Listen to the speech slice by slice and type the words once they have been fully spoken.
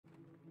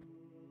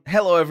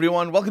Hello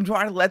everyone, welcome to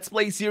our Let's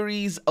Play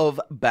series of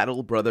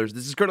Battle Brothers.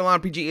 This is Colonel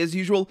RPG as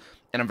usual,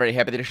 and I'm very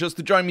happy that you chose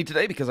to join me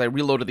today because I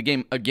reloaded the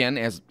game again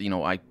as, you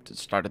know, I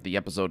started the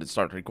episode, it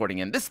started recording,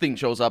 and this thing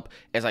shows up,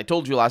 as I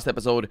told you last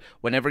episode,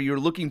 whenever you're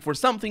looking for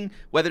something,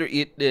 whether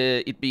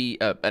it be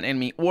an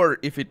enemy or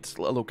if it's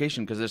a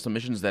location, because there's some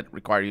missions that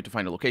require you to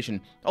find a location.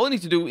 All you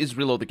need to do is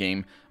reload the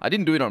game. I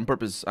didn't do it on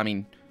purpose. I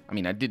mean,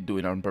 I did do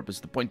it on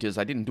purpose. The point is,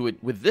 I didn't do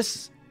it with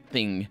this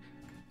thing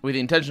with the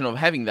intention of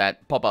having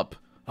that pop up.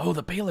 Oh,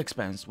 the Pale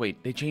expands.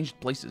 Wait, they changed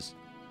places.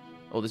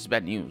 Oh, this is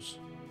bad news.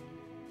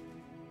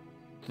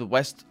 To the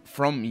west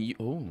from you.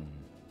 Oh,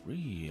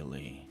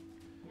 really?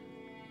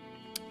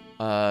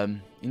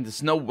 In the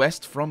snow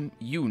west from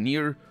you,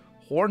 near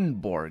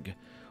Hornborg.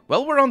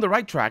 Well, we're on the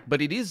right track,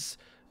 but it is...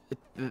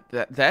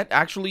 That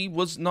actually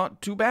was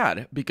not too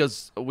bad,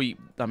 because we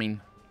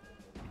didn't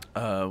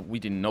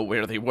know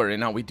where they were, and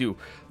now we do.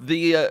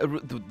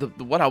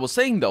 What I was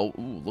saying, though...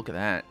 Ooh, look at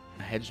that.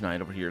 A hedge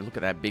knight over here. Look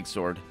at that big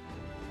sword.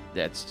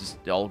 That's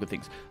just all good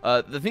things.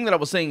 The thing that I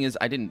was saying is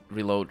I didn't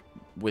reload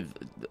with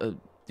the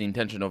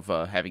intention of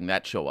having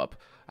that show up.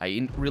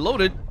 I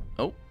reloaded.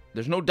 Oh,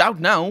 there's no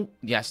doubt now.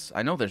 Yes,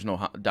 I know there's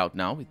no doubt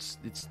now. It's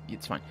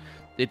fine.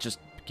 It just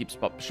keeps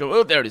show.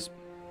 Oh, there it is.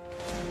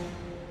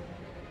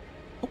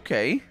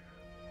 Okay.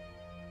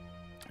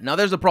 Now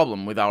there's a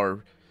problem with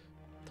our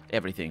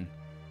everything.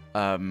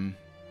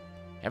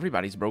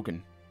 Everybody's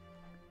broken.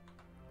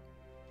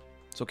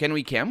 So can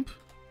we camp?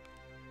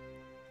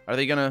 Are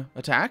they gonna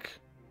attack?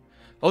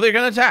 Oh, they're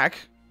gonna attack!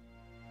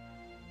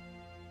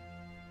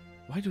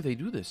 Why do they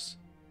do this?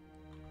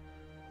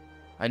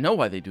 I know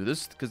why they do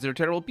this, because they're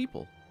terrible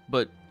people.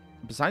 But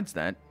besides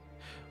that,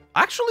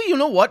 actually, you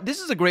know what? This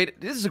is a great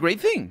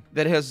thing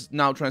that has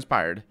now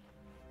transpired.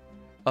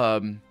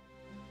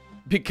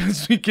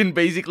 Because we can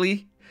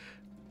basically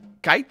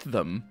kite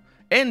them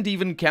and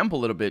even camp a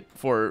little bit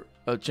for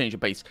a change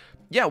of pace.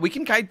 Yeah, we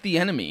can kite the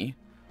enemy.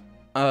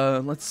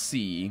 Let's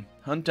see.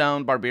 Hunt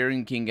down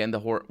Barbarian King and the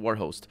War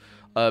Host.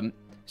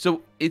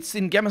 So, it's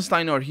in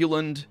Gemestein or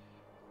Hewland.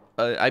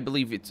 I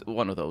believe it's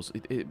one of those.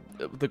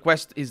 The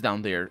quest is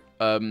down there.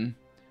 The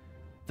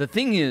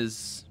thing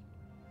is,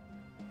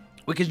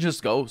 we can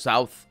just go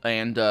south,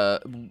 and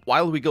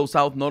while we go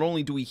south, not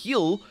only do we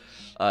heal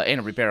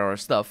and repair our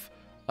stuff,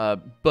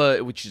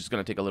 but which is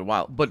gonna take a little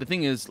while. But the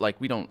thing is,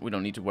 like, we don't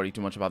need to worry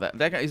too much about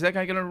that. Is that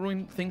guy gonna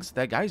ruin things?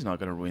 That guy's not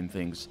gonna ruin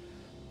things.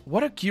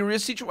 What a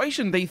curious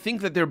situation. They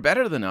think that they're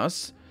better than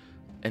us,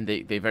 and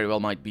they very well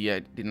might be.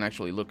 I didn't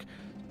actually look.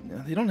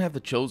 They don't have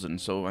the Chosen,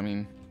 so, I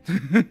mean,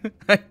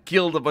 I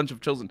killed a bunch of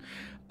Chosen.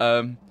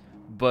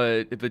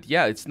 But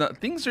yeah, it's not,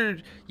 things are,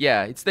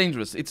 yeah, it's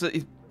dangerous. It's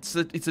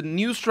a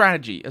new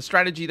strategy, a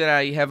strategy that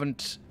I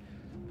haven't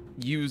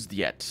used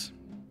yet,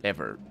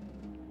 ever.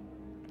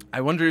 I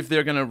wonder if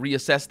they're gonna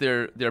reassess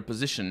their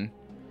position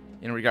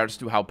in regards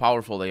to how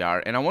powerful they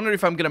are, and I wonder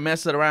if I'm gonna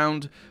mess it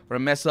around, or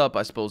mess up,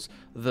 I suppose,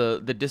 the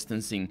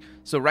distancing.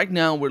 So right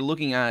now, we're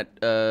looking at,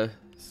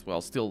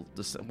 well, still,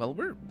 well,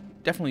 we're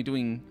definitely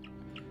doing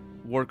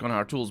work on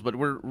our tools, but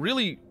we're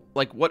really,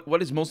 like,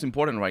 what is most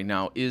important right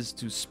now is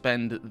to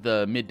spend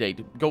the midday,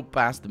 to go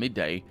past the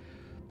midday,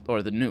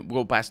 or the noon,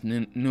 go past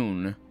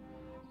noon.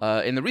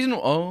 And the reason,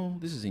 oh,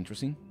 this is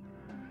interesting.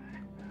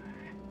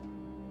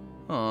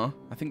 I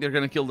think they're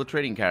gonna kill the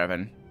trading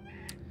caravan.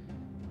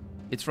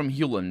 It's from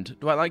Hewland.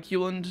 Do I like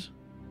Hewland?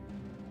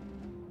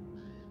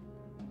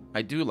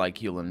 I do like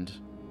Hewland.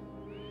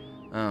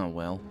 Oh,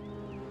 well.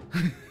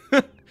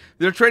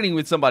 They're trading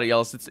with somebody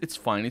else. It's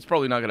fine. It's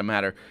probably not gonna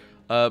matter.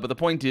 But the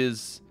point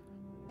is,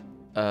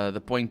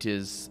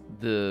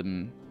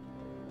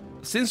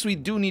 since we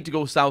do need to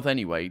go south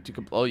anyway,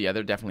 oh yeah,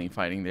 they're definitely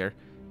fighting there.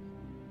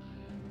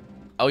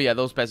 Oh yeah,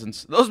 those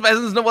peasants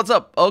know what's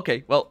up.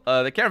 Okay, well,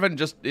 the caravan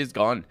just is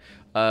gone.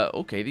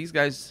 Okay, these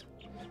guys,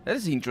 that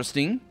is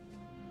interesting.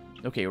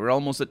 Okay, we're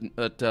almost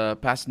at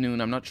past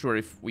noon. I'm not sure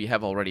if we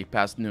have already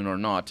passed noon or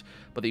not,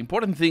 but the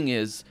important thing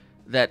is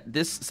that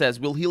this says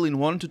we'll heal in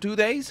 1 to 2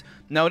 days.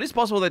 Now, it is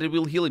possible that it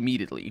will heal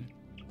immediately.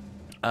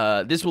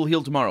 This will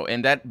heal tomorrow,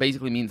 and that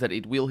basically means that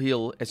it will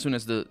heal as soon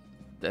as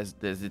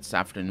it's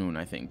afternoon,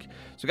 I think.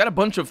 So we got a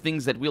bunch of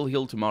things that will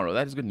heal tomorrow.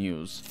 That is good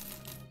news.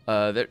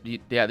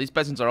 Yeah, these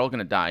peasants are all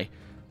gonna die.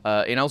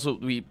 And also,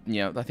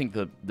 I think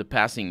the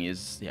passing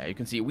is, yeah, you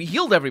can see we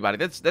healed everybody.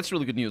 That's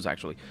really good news,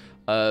 actually.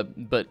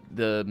 But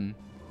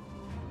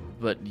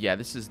yeah,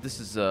 this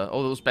is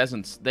oh, those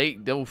peasants.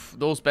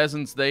 Those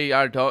peasants, they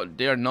are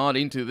not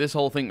into this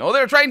whole thing. Oh,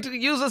 they're trying to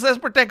use us as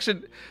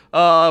protection.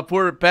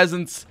 Poor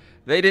peasants.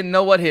 They didn't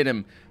know what hit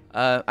him.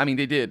 I mean,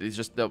 they did. It's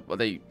just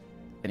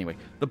anyway,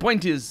 the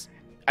point is,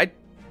 I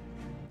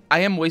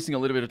am wasting a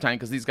little bit of time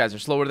because these guys are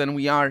slower than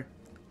we are.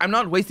 I'm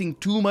not wasting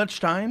too much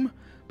time,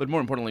 but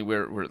more importantly,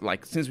 we're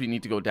like, since we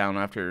need to go down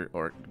after,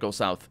 or go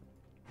south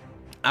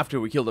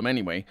after we kill them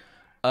anyway,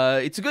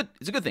 it's a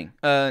good thing.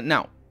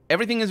 Now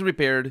everything is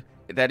repaired.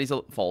 That is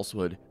a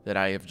falsehood that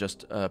I have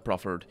just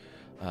proffered.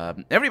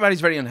 Everybody's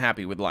very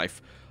unhappy with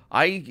life.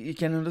 I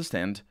can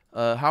understand.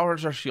 How are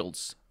our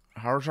shields?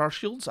 How's our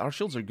shields? Our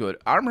shields are good.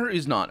 Armor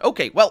is not.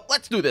 Okay, well,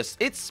 let's do this.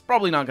 It's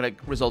probably not going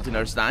to result in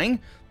us dying.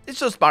 It's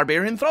just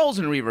barbarian thralls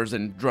and reavers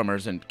and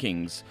drummers and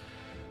kings.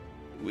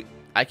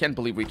 I can't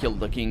believe we killed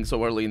the king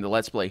so early in the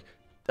Let's Play.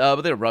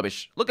 But they're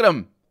rubbish. Look at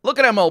them. Look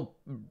at them all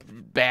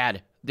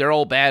bad. They're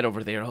all bad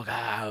over there.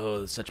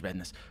 Oh, such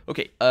badness.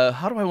 Okay,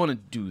 how do I want to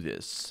do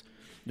this?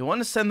 Do I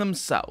want to send them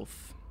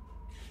south?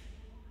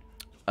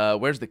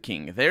 Where's the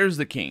king? There's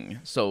the king.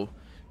 So,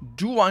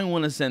 do I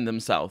want to send them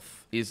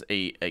south is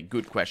a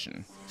good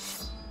question.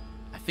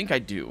 I think I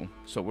do.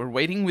 So, we're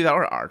waiting with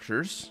our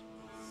archers.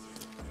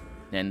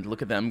 And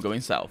look at them going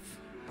south.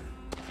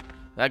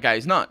 That guy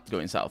is not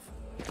going south.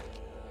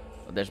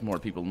 But there's more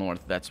people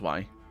north, that's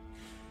why.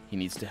 He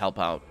needs to help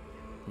out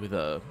with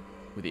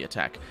the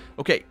attack.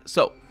 Okay,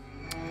 so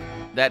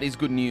that is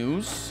good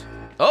news.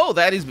 Oh,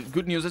 that is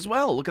good news as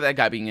well. Look at that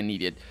guy being an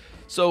idiot.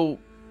 So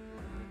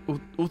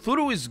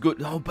Uthuru is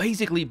good. Oh,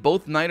 basically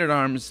both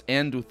Knight-at-Arms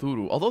and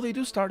Uthuru, although they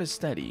do start as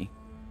steady.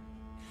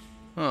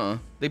 Huh.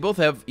 They both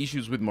have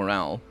issues with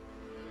morale.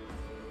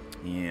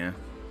 Yeah.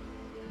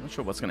 Not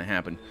sure what's gonna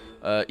happen.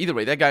 Either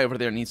way, that guy over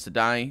there needs to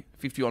die.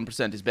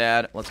 51% is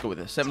bad. Let's go with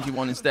a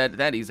 71 instead.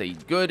 That is a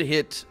good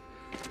hit.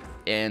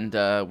 And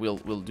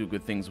we'll do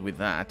good things with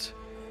that.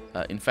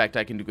 In fact,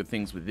 I can do good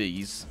things with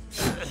these.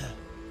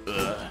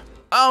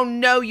 Oh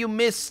no, you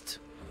missed!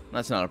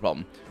 That's not a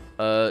problem.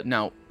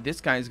 Now,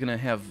 this guy is gonna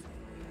have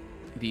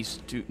these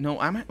two... No,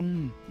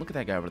 look at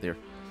that guy over there.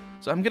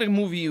 So I'm gonna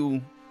move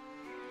you...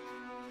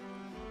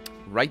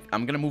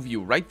 I'm gonna move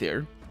you right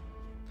there.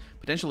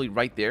 Potentially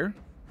right there.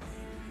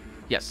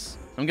 Yes.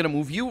 I'm gonna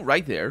move you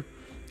right there.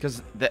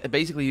 Because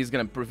basically he's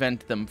gonna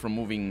prevent them from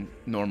moving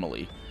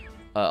normally.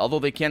 Although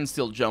they can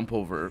still jump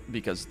over,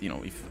 because, you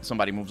know, if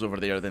somebody moves over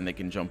there, then they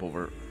can jump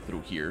over through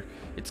here.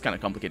 It's kind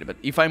of complicated, but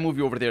if I move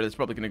you over there, that's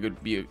probably going to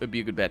be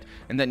a good bet.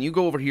 And then you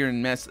go over here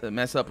and mess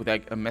up with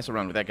that, mess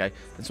around with that guy.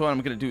 And so what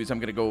I'm going to do is I'm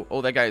going to go,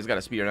 oh, that guy has got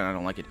a spear, and I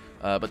don't like it.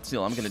 But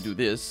still, I'm going to do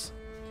this,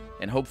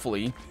 and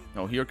hopefully,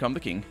 oh, here come the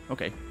king.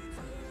 Okay.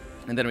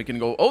 And then we can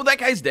go, oh, that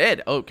guy's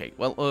dead. Okay,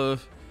 well,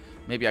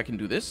 maybe I can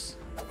do this,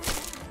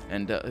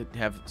 and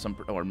have some,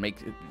 or make,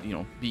 you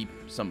know, be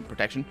some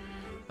protection.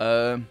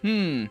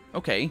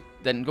 Okay.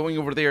 Then going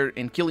over there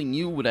and killing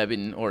you would have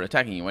been, or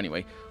attacking you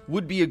anyway,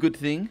 would be a good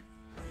thing.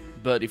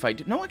 But if I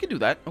did, no, I can do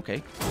that.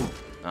 Okay.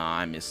 Ah,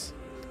 I miss.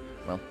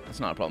 Well,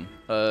 that's not a problem.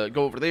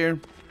 Go over there,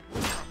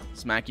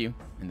 smack you,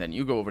 and then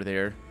you go over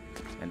there.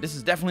 And this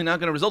is definitely not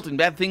going to result in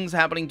bad things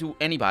happening to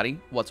anybody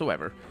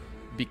whatsoever.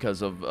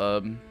 Because of,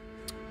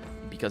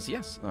 because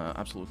yes,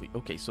 absolutely.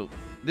 Okay, so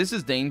this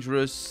is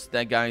dangerous.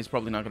 That guy is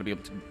probably not going to be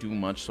able to do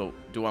much. So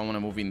do I want to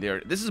move in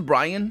there? This is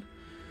Brian.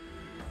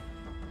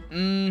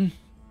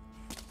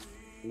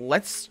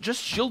 Let's just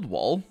shield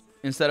wall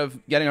instead of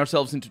getting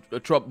ourselves into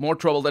more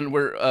trouble than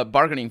we're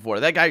bargaining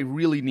for. That guy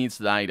really needs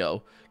to die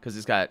though, because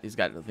he's got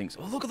the things.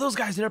 Oh, look at those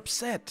guys! They're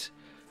upset.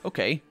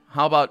 Okay,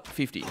 how about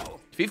 50?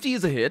 50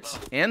 is a hit,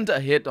 and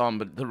a hit on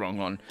but the wrong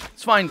one.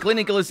 It's fine.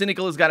 Clinical and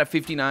Cynical has got a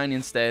 59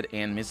 instead,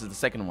 and misses the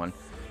second one.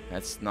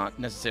 That's not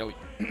necessarily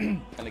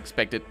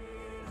unexpected.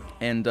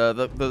 And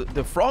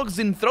the frogs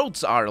in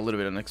throats are a little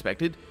bit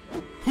unexpected.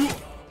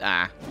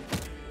 Ah.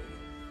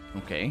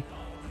 Okay.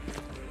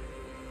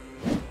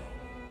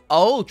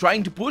 Oh,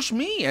 trying to push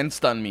me and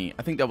stun me.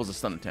 I think that was a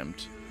stun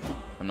attempt.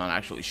 I'm not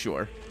actually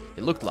sure.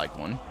 It looked like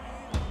one.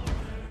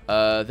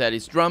 That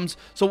is drums.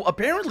 So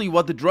apparently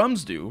what the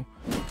drums do...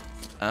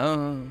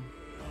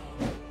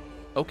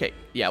 okay.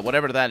 Yeah,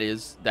 whatever that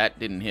is, that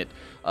didn't hit.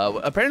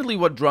 Apparently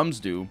what drums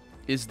do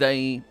is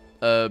they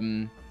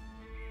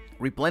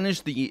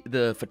replenish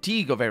the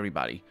fatigue of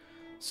everybody.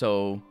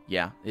 So,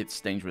 yeah, it's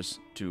dangerous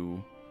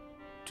to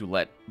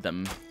let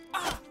them...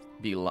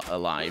 be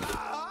alive,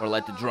 or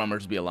let the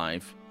drummers be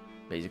alive,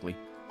 basically.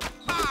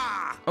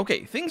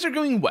 Okay, things are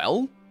going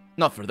well.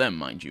 Not for them,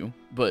 mind you,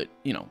 but,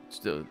 you know,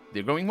 still,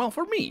 they're going well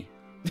for me.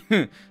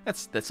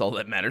 That's all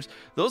that matters.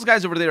 Those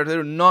guys over there,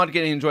 they're not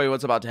going to enjoy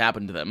what's about to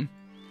happen to them.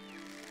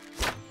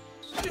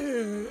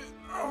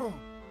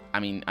 I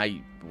mean,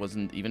 I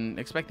wasn't even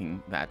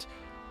expecting that.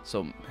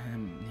 So,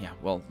 yeah,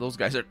 well, those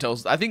guys are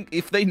toast. I think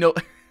if they know...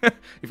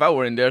 if I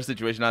were in their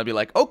situation, I'd be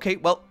like, okay,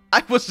 well,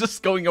 I was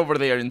just going over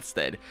there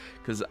instead.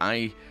 Because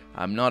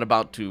I'm not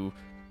about to...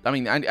 I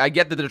mean, I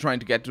get that they're trying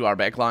to get to our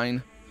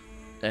backline.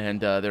 And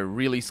they're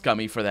really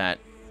scummy for that.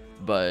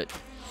 But...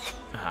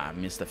 I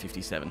missed the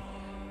 57.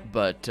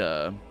 But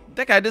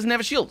that guy doesn't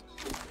have a shield.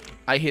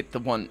 I hit the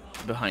one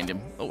behind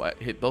him. Oh, I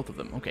hit both of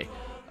them. Okay.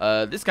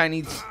 This guy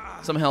needs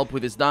some help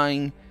with his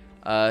dying.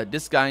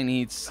 This guy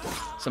needs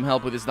some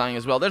help with his dying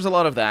as well. There's a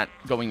lot of that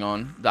going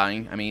on.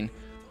 Dying, I mean...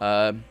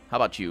 how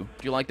about you?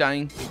 Do you like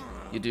dying?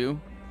 You do?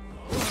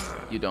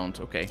 You don't.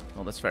 Okay.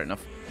 Well, that's fair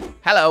enough.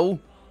 Hello!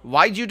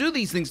 Why'd you do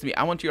these things to me?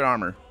 I want your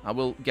armor. I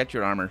will get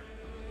your armor.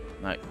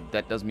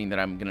 That does mean that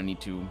I'm gonna need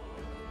to...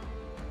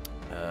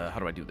 how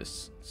do I do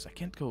this? So I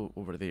can't go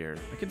over there.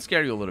 I can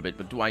scare you a little bit,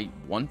 but do I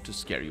want to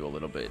scare you a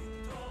little bit?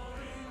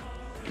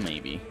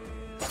 Maybe.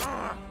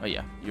 Oh,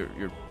 yeah.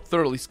 You're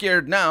thoroughly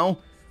scared now.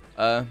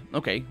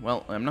 Okay,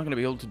 well, I'm not going to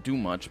be able to do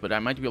much, but I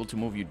might be able to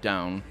move you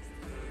down.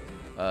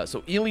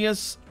 So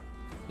Elias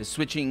is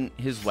switching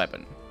his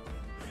weapon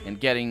and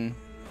getting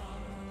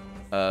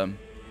over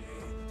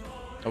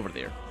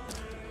there.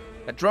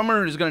 That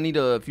drummer is going to need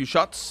a few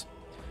shots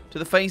to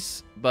the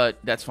face, but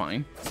that's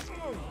fine.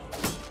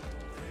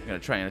 I'm going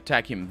to try and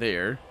attack him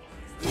there.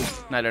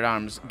 Knight at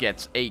Arms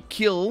gets a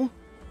kill.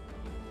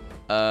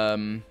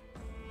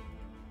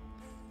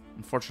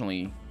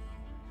 Unfortunately,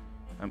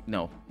 I'm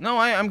not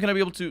gonna be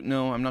able to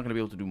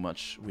do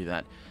much with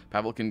that.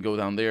 Pavel can go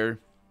down there,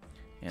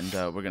 and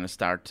we're gonna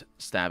start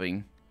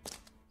stabbing.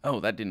 Oh,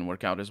 that didn't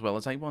work out as well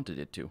as I wanted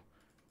it to.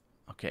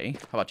 Okay,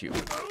 how about you?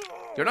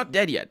 You're not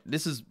dead yet.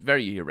 This is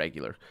very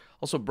irregular.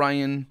 Also,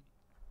 Brian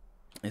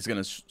is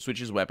gonna switch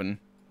his weapon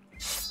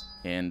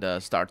and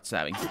start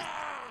stabbing.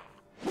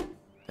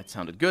 That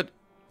sounded good.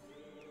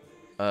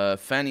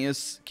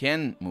 Phineas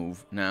can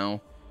move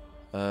now,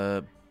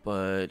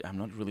 but I'm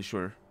not really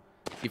sure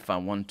if I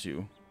want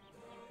to.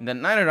 And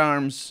then Knight at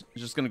Arms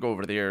is just gonna go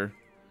over there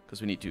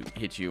because we need to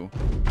hit you,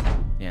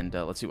 and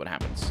let's see what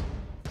happens.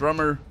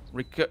 Drummer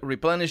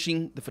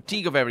replenishing the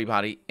fatigue of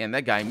everybody, and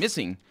that guy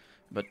missing,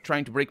 but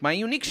trying to break my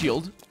unique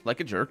shield like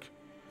a jerk.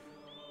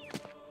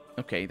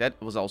 Okay, that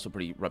was also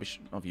pretty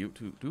rubbish of you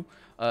to do.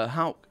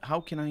 How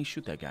can I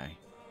shoot that guy?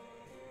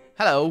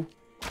 Hello.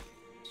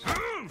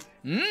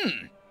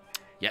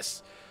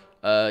 Yes.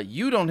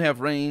 You don't have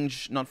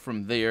range, not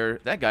from there.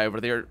 That guy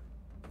over there,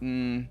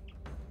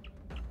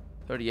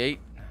 38.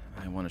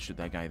 I want to shoot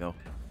that guy, though.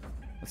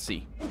 Let's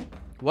see.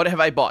 What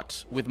have I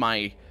bought with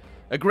my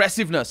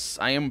aggressiveness?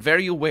 I am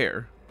very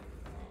aware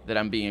that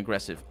I'm being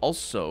aggressive.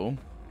 Also,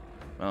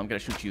 well, I'm going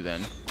to shoot you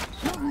then.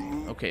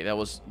 Okay, that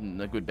was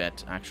a good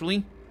bet,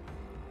 actually.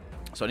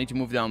 So I need to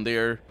move down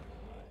there.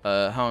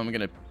 How am I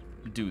going to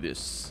do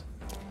this?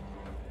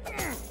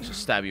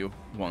 Just stab you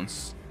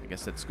once. I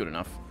guess that's good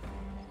enough.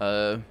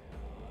 How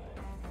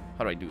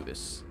do I do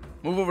this?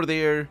 Move over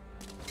there.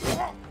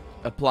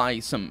 Apply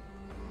some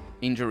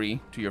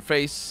injury to your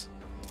face.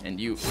 And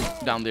you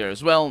down there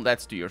as well.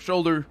 That's to your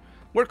shoulder.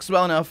 Works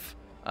well enough.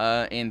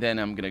 And then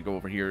I'm gonna go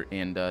over here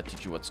and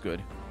teach you what's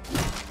good.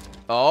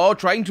 Oh,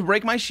 trying to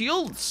break my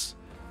shields.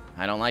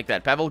 I don't like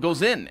that. Pavel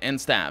goes in and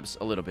stabs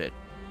a little bit.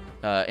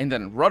 And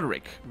then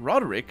Roderick.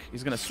 Roderick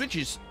is gonna switch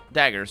his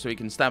dagger so he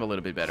can stab a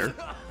little bit better.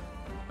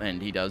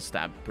 And he does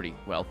stab pretty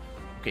well.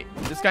 Okay,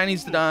 this guy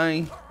needs to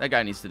die. That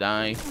guy needs to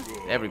die.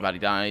 Everybody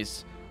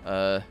dies.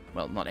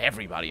 Well, not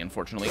everybody,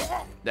 unfortunately.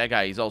 That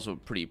guy is also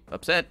pretty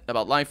upset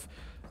about life.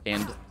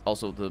 And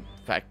also the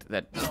fact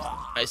that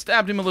I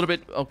stabbed him a little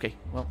bit. Okay,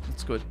 well,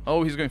 that's good.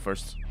 Oh, he's going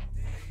first.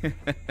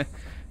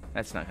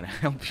 That's not gonna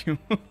help you.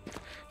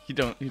 You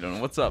don't know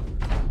what's up.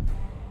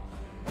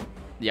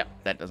 Yeah,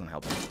 that doesn't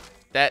help him.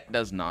 That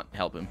does not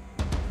help him.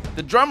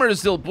 The drummer is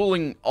still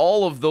pulling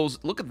all of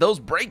those. Look at those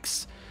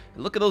breaks.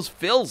 Look at those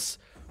fills.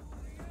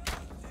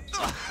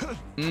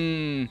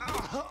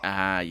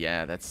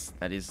 Yeah,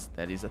 that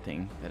is a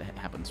thing that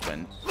happens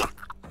when.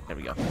 There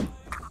we go.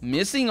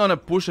 Missing on a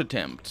push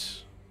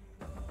attempt.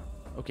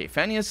 Okay,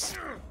 Phineas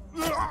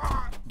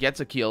gets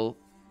a kill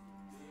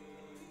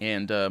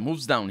and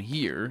moves down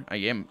here. I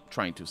am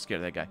trying to scare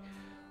that guy.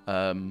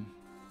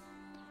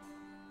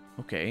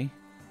 Okay.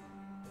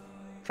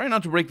 Try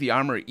not to break the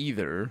armor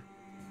either.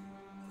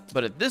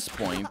 But at this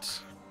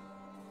point,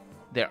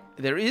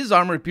 there is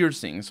armor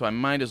piercing, so I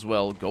might as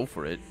well go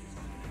for it.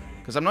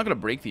 Because I'm not going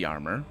to break the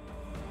armor.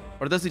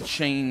 Or does it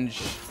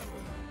change...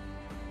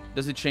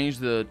 Does it change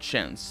the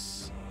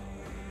chance?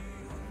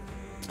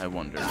 I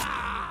wonder.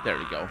 There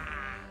we go.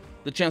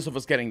 The chance of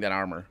us getting that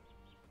armor.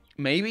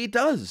 Maybe it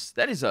does.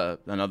 That is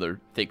another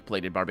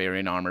thick-plated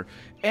barbarian armor.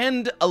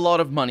 And a lot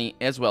of money,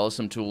 as well as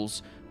some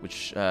tools,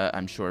 which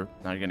I'm sure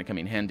are going to come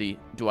in handy.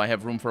 Do I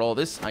have room for all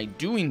this? I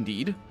do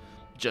indeed.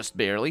 Just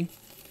barely.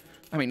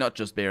 I mean, not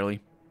just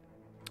barely.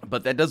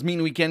 But that does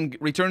mean we can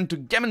return to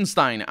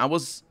Gemmenstein. I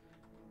was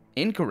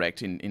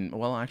incorrect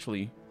well,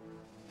 actually,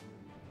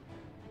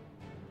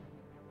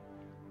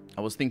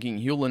 I was thinking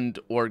Hewland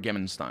or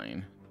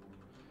Gemmenstein.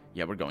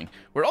 Yeah, we're going.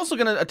 We're also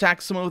going to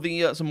attack some of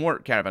the some more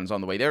caravans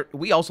on the way there.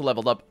 We also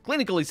leveled up.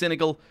 Clinically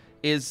Cynical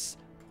is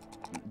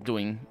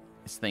doing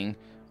his thing.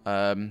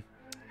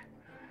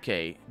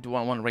 Okay, do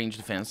I want range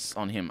defense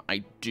on him?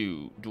 I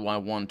do. Do I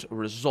want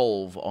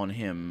resolve on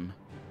him?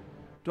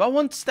 Do I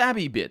want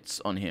stabby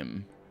bits on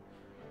him?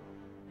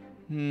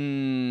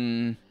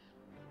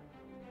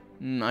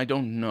 I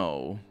don't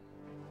know.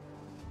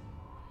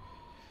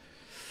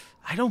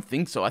 I don't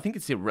think so. I think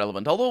it's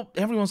irrelevant. Although,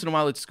 every once in a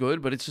while it's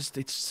good, but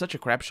it's such a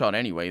crap shot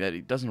anyway that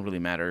it doesn't really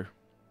matter.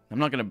 I'm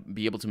not going to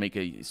be able to make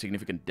a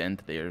significant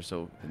dent there,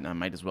 so I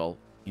might as well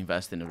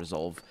invest in a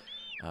resolve,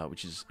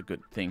 which is a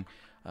good thing.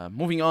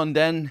 Moving on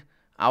then,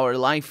 our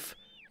life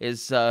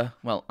is,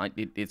 well,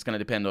 it's going to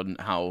depend on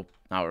how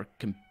our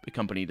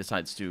company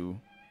decides to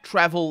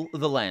travel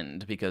the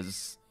land,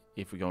 because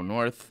if we go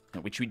north,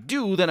 which we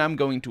do, then I'm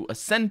going to a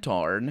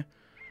Zentorn,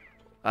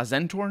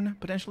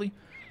 potentially.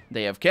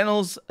 They have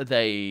kennels,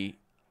 they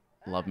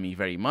love me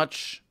very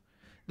much.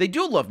 They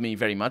do love me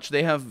very much.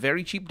 They have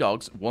very cheap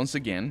dogs, once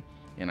again.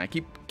 And I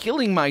keep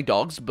killing my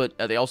dogs, but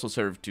they also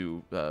serve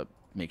to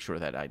make sure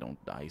that I don't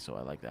die, so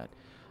I like that.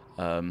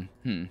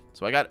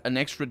 So I got an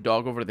extra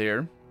dog over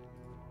there.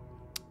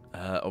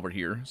 Over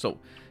here. So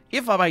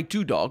if I buy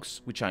 2 dogs,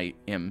 which I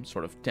am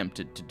sort of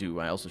tempted to do,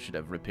 I also should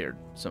have repaired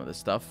some of this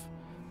stuff.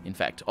 In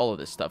fact, all of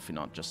this stuff,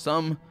 not just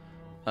some.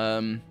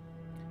 Their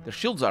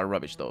shields are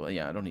rubbish, though.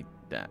 Yeah, I don't need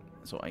that.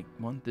 So I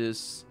want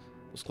this.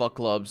 Those claw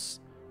clubs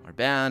are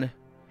bad,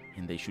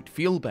 and they should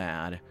feel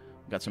bad.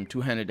 We got some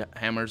 2-handed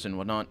hammers and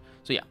whatnot.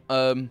 So yeah,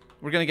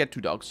 we're gonna get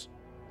 2 dogs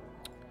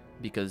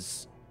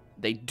because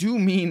they do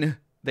mean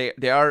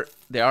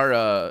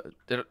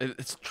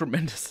it's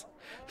tremendous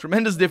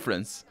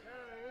difference.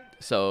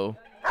 So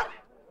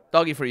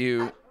doggy for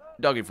you,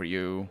 doggy for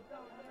you.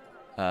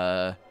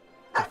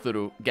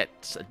 Cthulhu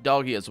gets a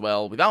doggy as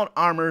well without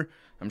armor.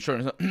 I'm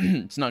sure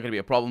it's not going to be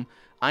a problem.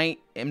 I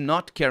am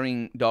not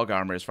carrying dog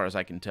armor as far as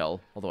I can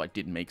tell, although I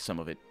did make some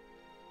of it.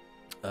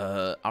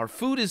 Our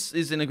food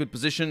is in a good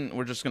position.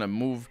 We're just going to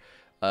move.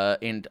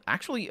 And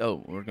actually,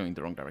 oh, we're going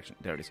the wrong direction.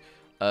 There it is.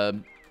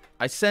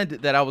 I said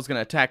that I was going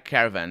to attack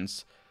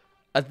caravans.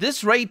 At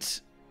this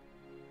rate...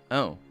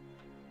 Oh.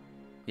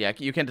 Yeah,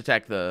 you can't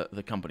attack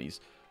the companies.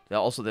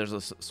 Also, there's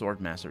a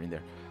sword master in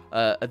there.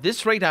 At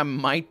this rate, I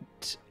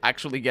might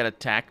actually get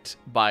attacked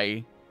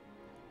by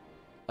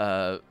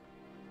the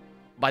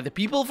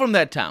people from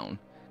that town,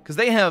 because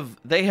they have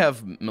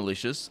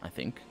militias, I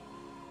think.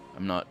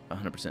 I'm not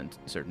 100%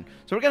 certain.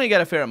 So we're gonna get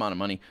a fair amount of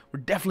money.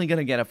 We're definitely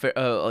gonna get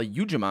a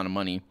huge amount of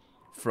money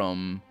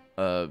from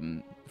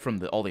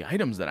all the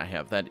items that I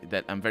have.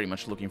 That I'm very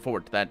much looking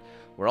forward to that.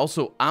 We're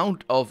also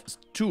out of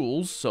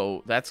tools,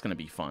 so that's gonna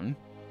be fun.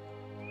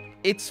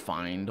 It's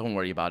fine. Don't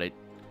worry about it.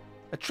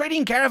 A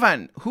trading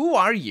caravan. Who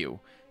are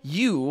you?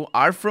 You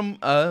are from...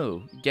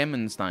 Oh,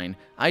 Gemmenstein.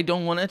 I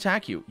don't want to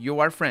attack you. You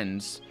are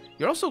friends.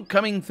 You're also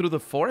coming through the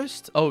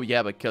forest? Oh,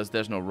 yeah, because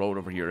there's no road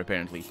over here,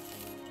 apparently.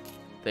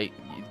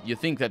 You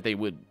think that they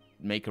would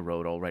make a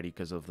road already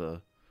because of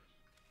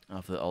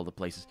all the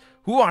places.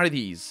 Who are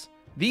these?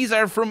 These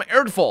are from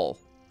Erdfall.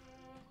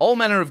 All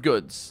manner of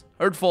goods.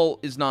 Erdfall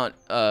is not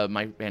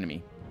my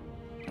enemy.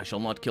 I shall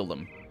not kill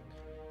them.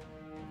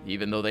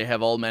 Even though they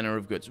have all manner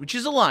of goods. Which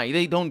is a lie.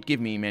 They don't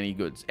give me many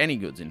goods. Any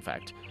goods, in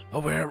fact. Oh,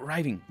 we're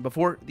arriving.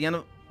 Before the end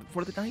of...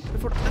 Before the night?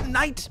 Before the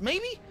night,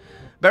 maybe?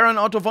 Baron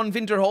Otto von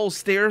Winterhall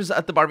stares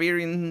at the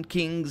barbarian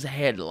king's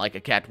head like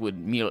a cat would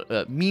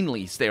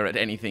meanly stare at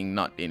anything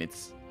not in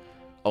its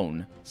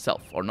own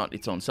self. Or not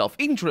its own self.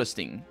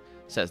 Interesting,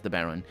 says the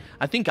Baron.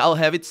 I think I'll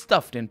have it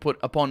stuffed and put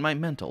upon my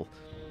mantle.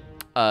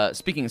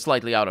 Speaking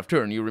slightly out of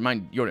turn, you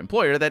remind your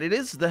employer that it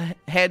is the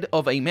head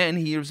of a man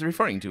he is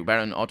referring to.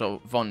 Baron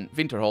Otto von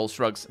Winterhall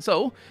shrugs.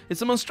 So,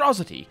 it's a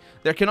monstrosity.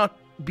 There cannot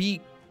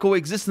be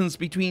coexistence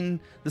between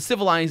the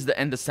civilized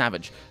and the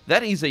savage.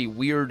 That is a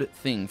weird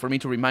thing for me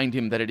to remind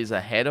him that it is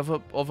a head of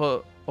a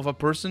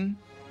person.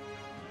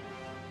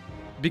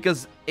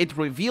 Because it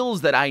reveals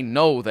that I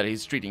know that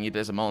he's treating it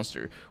as a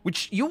monster.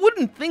 Which you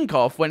wouldn't think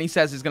of when he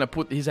says he's gonna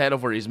put his head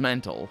over his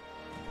mantle.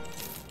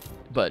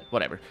 But,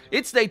 whatever.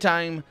 It's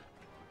daytime.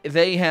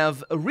 They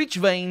have rich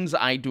veins.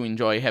 I do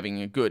enjoy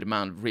having a good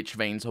amount of rich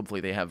veins. Hopefully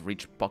they have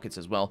rich pockets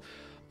as well.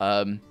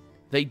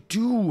 They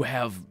do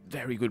have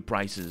very good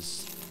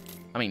prices.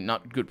 I mean,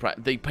 not good price.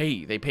 They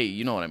pay,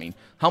 you know what I mean.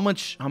 How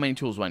many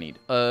tools do I need?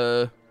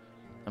 I'm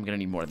gonna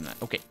need more than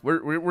that. Okay,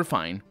 we're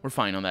fine. We're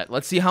fine on that.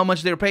 Let's see how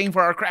much they're paying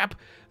for our crap.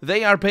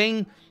 They are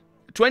paying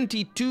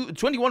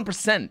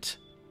 21%.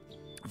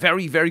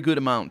 Very, very good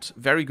amount.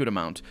 Very good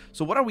amount.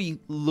 So what are we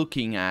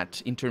looking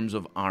at in terms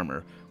of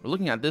armor? We're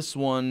looking at this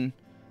one,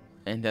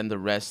 and then the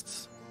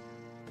rest.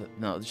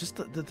 No, it's just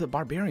the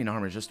barbarian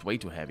armor is just way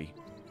too heavy.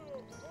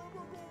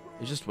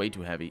 It's just way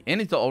too heavy. And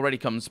it already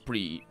comes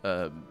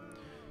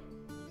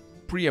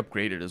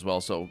pre-upgraded as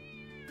well, so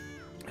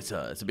it's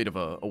a bit of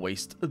a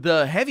waste.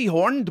 The heavy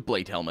horned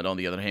plate helmet, on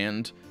the other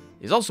hand,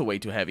 is also way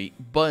too heavy,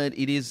 but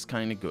it is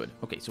kind of good.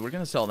 Okay, so we're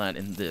going to sell that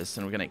in this,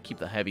 and we're going to keep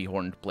the heavy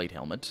horned plate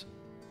helmet.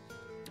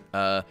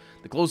 The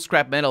closed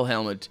scrap metal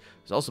helmet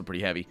is also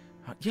pretty heavy.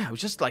 Yeah, it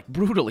was just like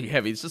brutally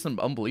heavy. It's just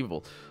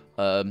unbelievable.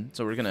 So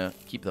we're gonna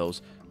keep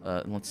those.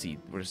 Let's see.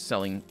 We're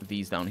selling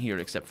these down here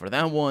except for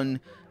that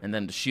one. And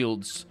then the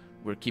shields,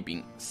 we're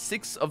keeping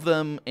 6 of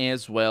them,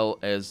 as well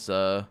as...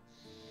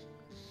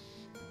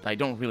 I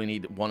don't really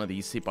need one of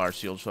these Sipar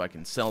shields, so I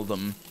can sell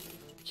them.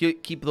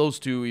 Keep those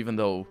 2, even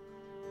though...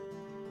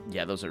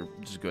 Yeah, those are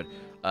just good.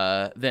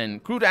 Then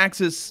crude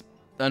axes.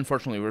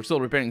 Unfortunately, we're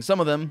still repairing some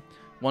of them.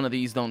 One of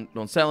these,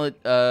 don't sell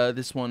it.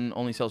 This one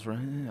only sells for...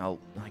 I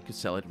could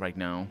sell it right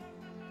now.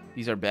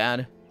 These are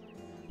bad.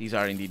 These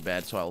are indeed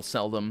bad, so I'll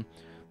sell them.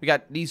 We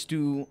got these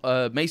 2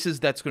 maces.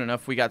 That's good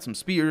enough. We got some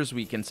spears.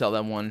 We can sell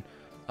that one.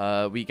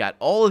 We got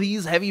all of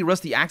these heavy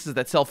rusty axes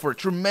that sell for a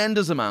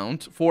tremendous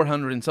amount.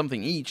 400 and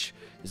something each.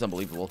 It's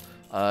unbelievable.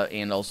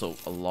 And also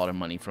a lot of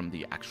money from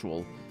the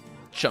actual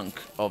chunk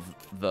of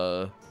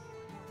the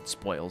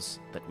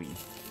spoils that we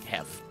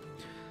have.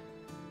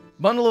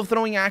 Bundle of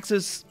throwing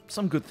axes.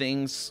 Some good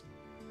things.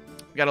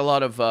 Got a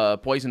lot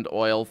of poisoned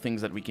oil,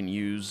 things that we can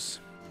use,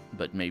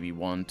 but maybe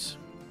won't.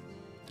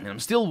 And I'm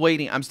still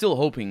waiting. I'm still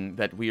hoping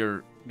that we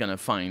are gonna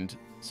find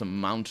some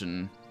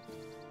mountain,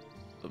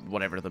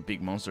 whatever the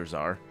big monsters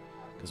are,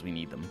 because we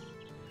need them.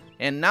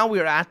 And now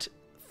we're at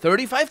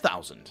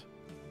 35,000.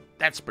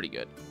 That's pretty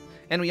good.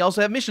 And we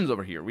also have missions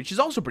over here, which is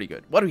also pretty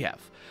good. What do we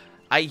have?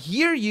 I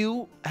hear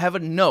you have a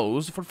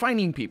nose for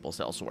finding people,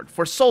 sellsword,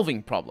 for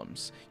solving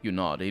problems. You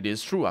nod. It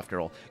is true,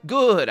 after all.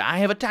 Good. I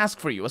have a task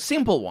for you, a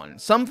simple one.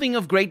 Something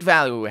of great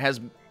value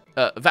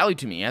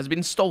to me has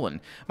been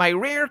stolen. My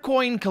rare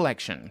coin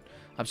collection.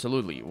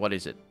 Absolutely. What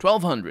is it?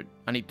 1,200.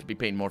 I need to be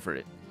paid more for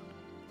it.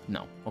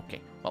 No.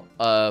 Okay. Well,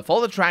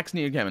 follow the tracks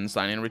near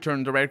Gemmenstein and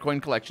return the rare coin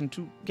collection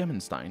to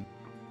Gemmenstein.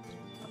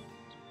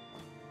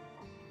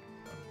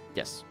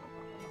 Yes.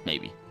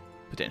 Maybe.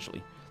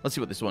 Potentially. Let's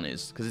see what this one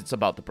is, because it's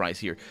about the price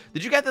here.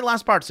 Did you get the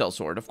last part,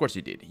 sellsword? Of course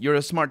you did. You're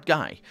a smart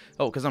guy.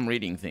 Oh, because I'm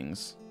reading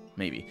things.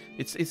 Maybe.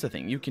 It's a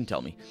thing. You can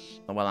tell me.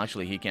 Well,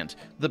 actually, he can't.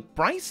 The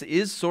price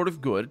is sort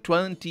of good.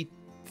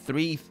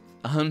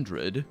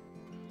 2,300.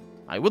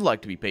 I would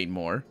like to be paid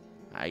more.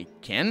 I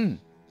can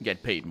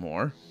get paid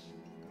more.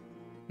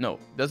 No.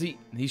 Does he?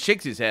 He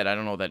shakes his head. I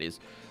don't know what that is.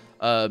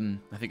 I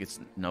think it's...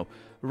 No.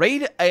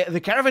 Raid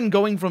the caravan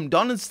going from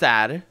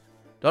Donnenstad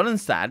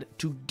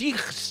to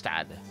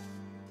Dichstad.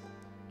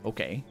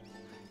 Okay.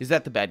 Is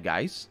that the bad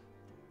guys?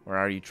 Or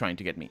are you trying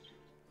to get me?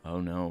 Oh,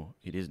 no.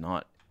 It is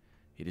not.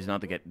 It is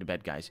not the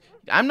bad guys.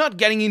 I'm not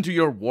getting into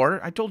your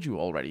war. I told you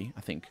already,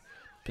 I think.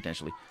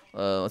 Potentially.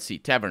 Let's see.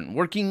 Tavern.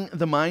 Working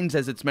the mines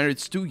as its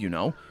merits too, you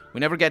know.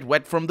 We never get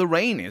wet from the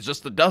rain. It's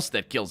just the dust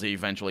that kills you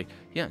eventually.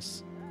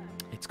 Yes.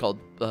 It's called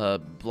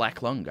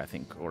Black Lung, I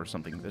think, or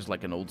something. There's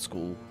like an old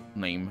school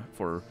name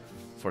for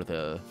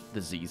the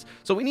disease.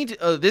 So we need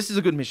to... this is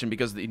a good mission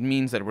because it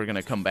means that we're going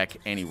to come back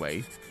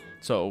anyway.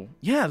 So,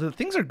 yeah, the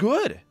things are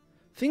good.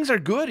 Things are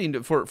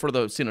good for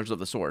the Sinners of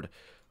the Sword.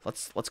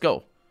 Let's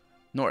go.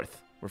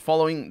 North. We're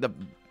following the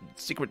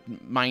secret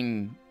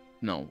mine...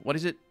 No, what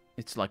is it?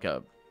 It's like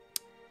a...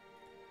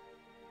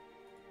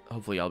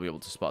 Hopefully I'll be able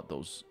to spot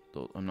those.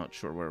 I'm not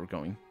sure where we're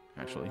going,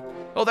 actually.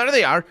 Oh, there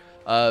they are.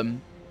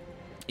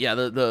 Yeah,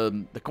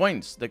 the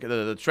coins,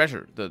 the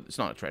treasure. It's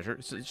not a treasure.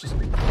 It's just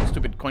a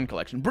stupid coin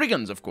collection.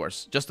 Brigands, of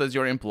course, just as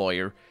your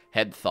employer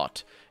had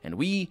thought. And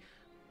we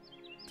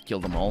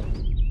killed them all.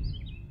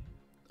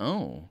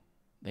 Oh,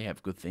 they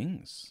have good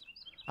things.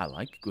 I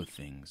like good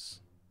things.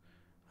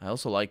 I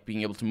also like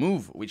being able to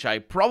move, which I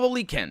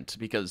probably can't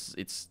because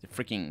it's a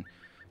freaking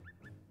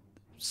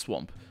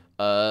swamp.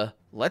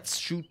 Let's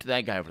shoot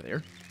that guy over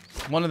there.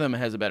 One of them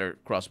has a better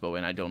crossbow,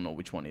 and I don't know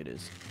which one it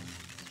is.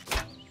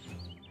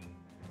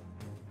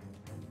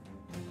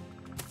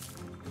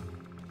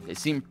 They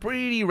seem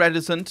pretty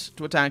reticent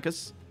to attack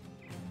us.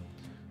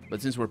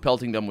 But since we're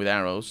pelting them with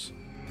arrows,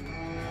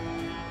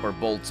 or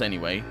bolts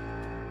anyway.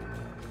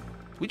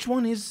 Which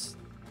one is...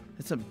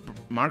 It's a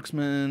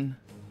marksman.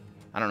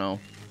 I don't know.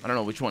 I don't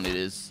know which one it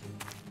is.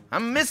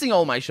 I'm missing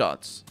all my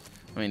shots.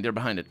 I mean, they're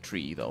behind a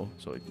tree, though,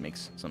 so it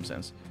makes some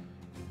sense.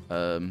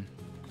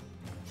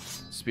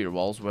 Spear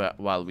walls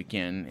while we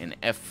can, and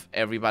F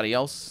everybody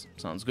else.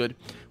 Sounds good.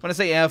 When I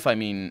say F, I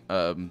mean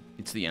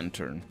it's the end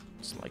turn.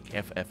 It's like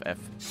F, F, F.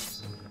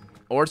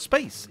 Or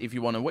space, if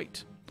you want to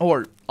wait.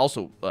 Or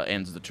also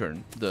ends the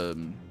turn.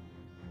 The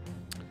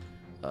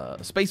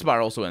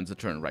spacebar also ends the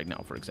turn right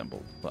now, for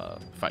example.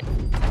 If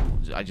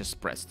I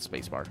just pressed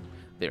spacebar.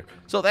 There.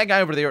 So that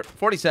guy over there,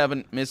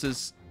 47,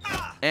 misses,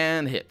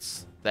 and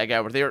hits. That guy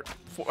over there,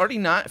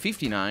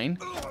 59,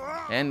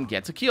 and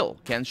gets a kill.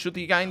 Can shoot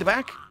the guy in the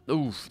back.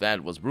 Oof,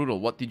 that was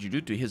brutal. What did you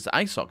do to his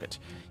eye socket?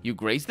 You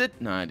grazed it?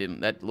 No, I didn't.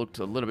 That looked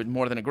a little bit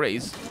more than a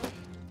graze.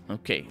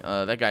 Okay,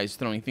 that guy's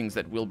throwing things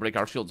that will break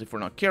our shields if we're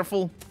not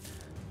careful.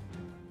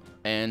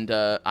 And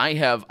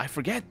I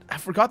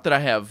forgot that I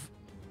have...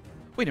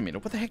 Wait a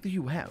minute, what the heck do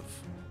you have?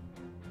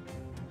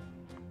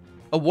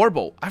 A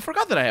warbow. I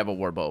forgot that I have a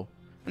warbow.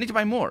 I need to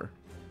buy more.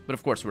 But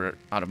of course we're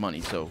out of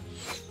money, so...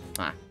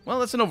 well,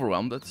 that's an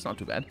overwhelm. That's not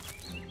too bad.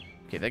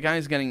 Okay, that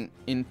guy's getting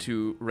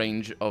into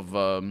range of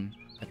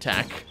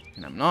attack.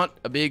 And I'm not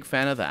a big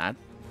fan of that.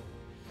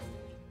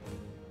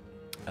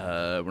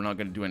 We're not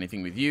going to do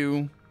anything with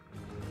you.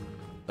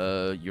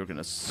 You're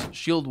going to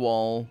shield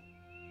wall.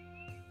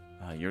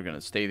 You're going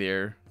to stay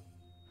there.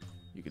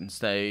 You can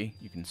stay.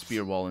 You can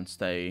spear wall and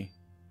stay.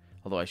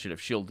 Although I should have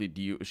shield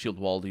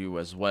walled you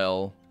as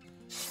well.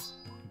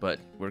 But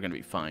we're going to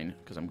be fine,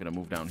 because I'm going to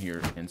move down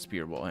here and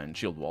spear wall and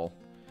shield wall.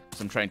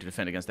 Because I'm trying to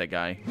defend against that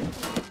guy.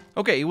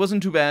 Okay, it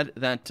wasn't too bad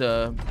that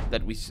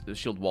that we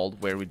shield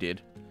walled where we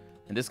did.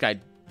 And this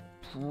guy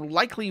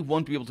likely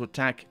won't be able to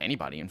attack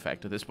anybody, in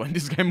fact, at this point.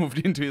 This guy moved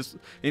into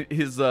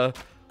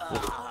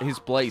his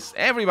place.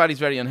 Everybody's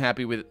very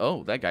unhappy with...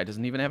 Oh, that guy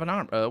doesn't even have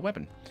an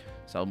weapon.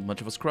 That's how much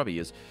of a scrub he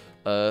is.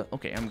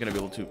 Okay, I'm going to be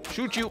able to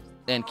shoot you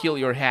and kill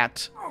your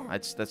hat.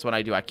 That's what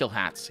I do. I kill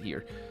hats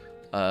here.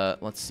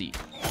 Let's see.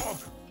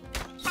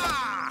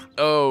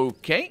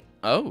 Okay.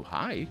 Oh,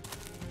 hi.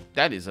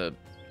 That is a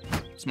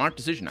Smart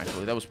decision,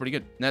 actually. That was pretty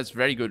good. That's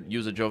very good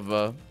usage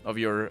of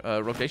your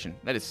rotation.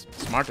 That is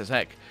smart as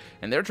heck.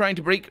 And they're trying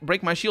to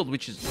break my shield,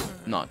 which is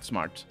not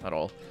smart at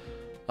all.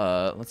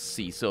 Let's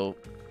see. So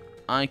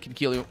I can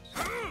kill you.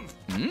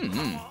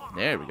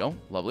 There we go.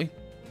 Lovely.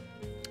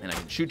 And I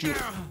can shoot you,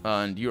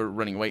 and you're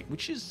running away,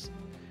 which is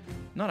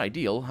not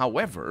ideal.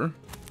 However,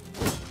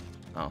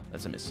 oh,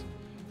 that's a miss.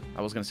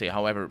 I was gonna say,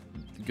 however,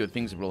 good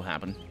things will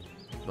happen,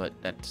 but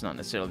that's not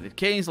necessarily the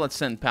case. Let's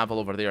send Pavel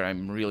over there.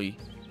 I'm really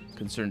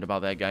concerned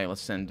about that guy.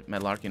 Let's send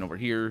Medlarkin over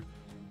here,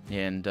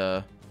 and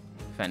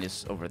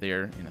Fannis over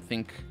there, and I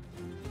think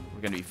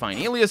we're gonna be fine.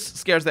 Elias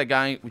scares that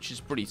guy, which is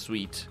pretty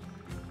sweet,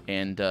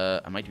 and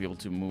I might be able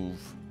to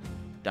move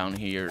down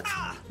here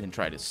and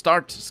try to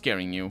start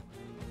scaring you.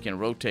 Can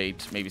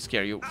rotate, maybe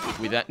scare you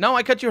with that. No,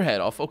 I cut your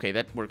head off. Okay,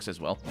 that works as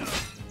well.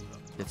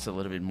 It's a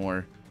little bit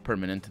more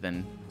permanent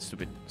than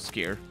stupid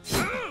scare.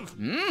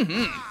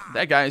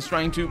 That guy is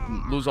trying to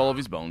lose all of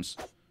his bones.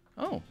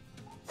 Oh.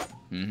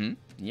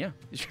 Yeah.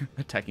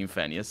 Attacking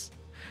Fannius.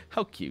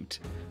 How cute.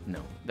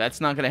 No, that's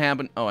not gonna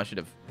happen. Oh, I should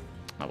have.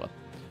 Oh well.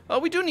 Oh,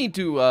 we do need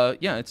to.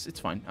 Yeah, it's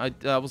fine.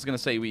 I was gonna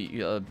say we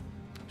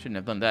shouldn't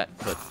have done that,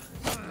 but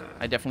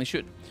I definitely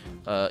should.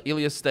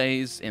 Ilias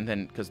stays, and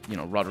then because you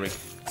know Roderick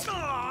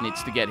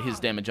needs to get his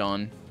damage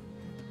on.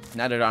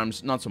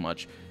 Knight-at-Arms, not so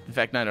much. In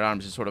fact,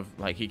 Knight-at-Arms is sort of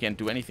like he can't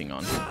do anything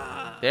on.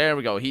 There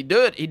we go. He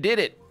did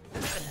it.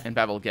 And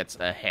Pavel gets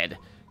a head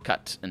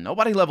cut. And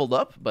nobody leveled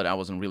up, but I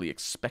wasn't really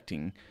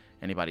expecting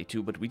anybody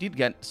to. But we did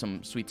get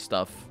some sweet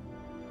stuff.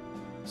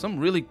 Some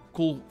really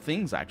cool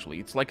things, actually.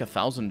 It's like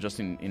 1,000 just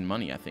in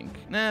money, I think.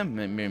 Nah,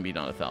 maybe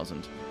not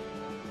 1,000.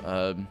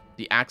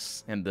 The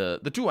axe and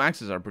the two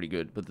axes are pretty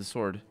good, but the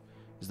sword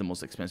is the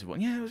most expensive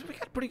one. Yeah, we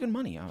got pretty good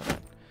money out of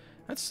that.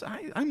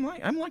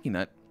 I'm liking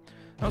that.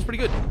 That was pretty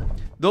good.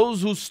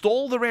 Those who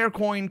stole the rare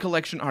coin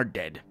collection are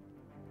dead.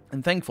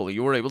 And thankfully,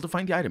 you were able to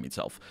find the item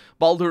itself.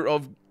 Baldur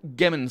of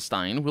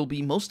Gemmenstein will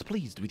be most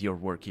pleased with your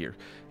work here.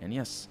 And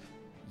yes,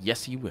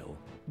 he will.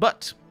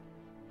 But,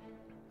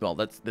 well,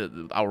 that's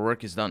our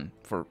work is done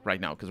for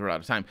right now, because we're out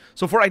of time.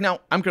 So for right now,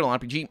 I'm Colonel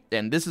RPG,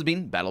 and this has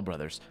been Battle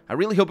Brothers. I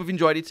really hope you've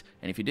enjoyed it,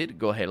 and if you did,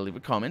 go ahead and leave a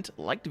comment.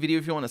 Like the video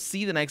if you want to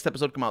see the next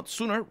episode come out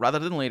sooner rather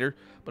than later.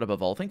 But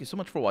above all, thank you so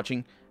much for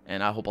watching,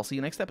 and I hope I'll see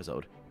you next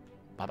episode.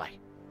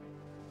 Bye-bye.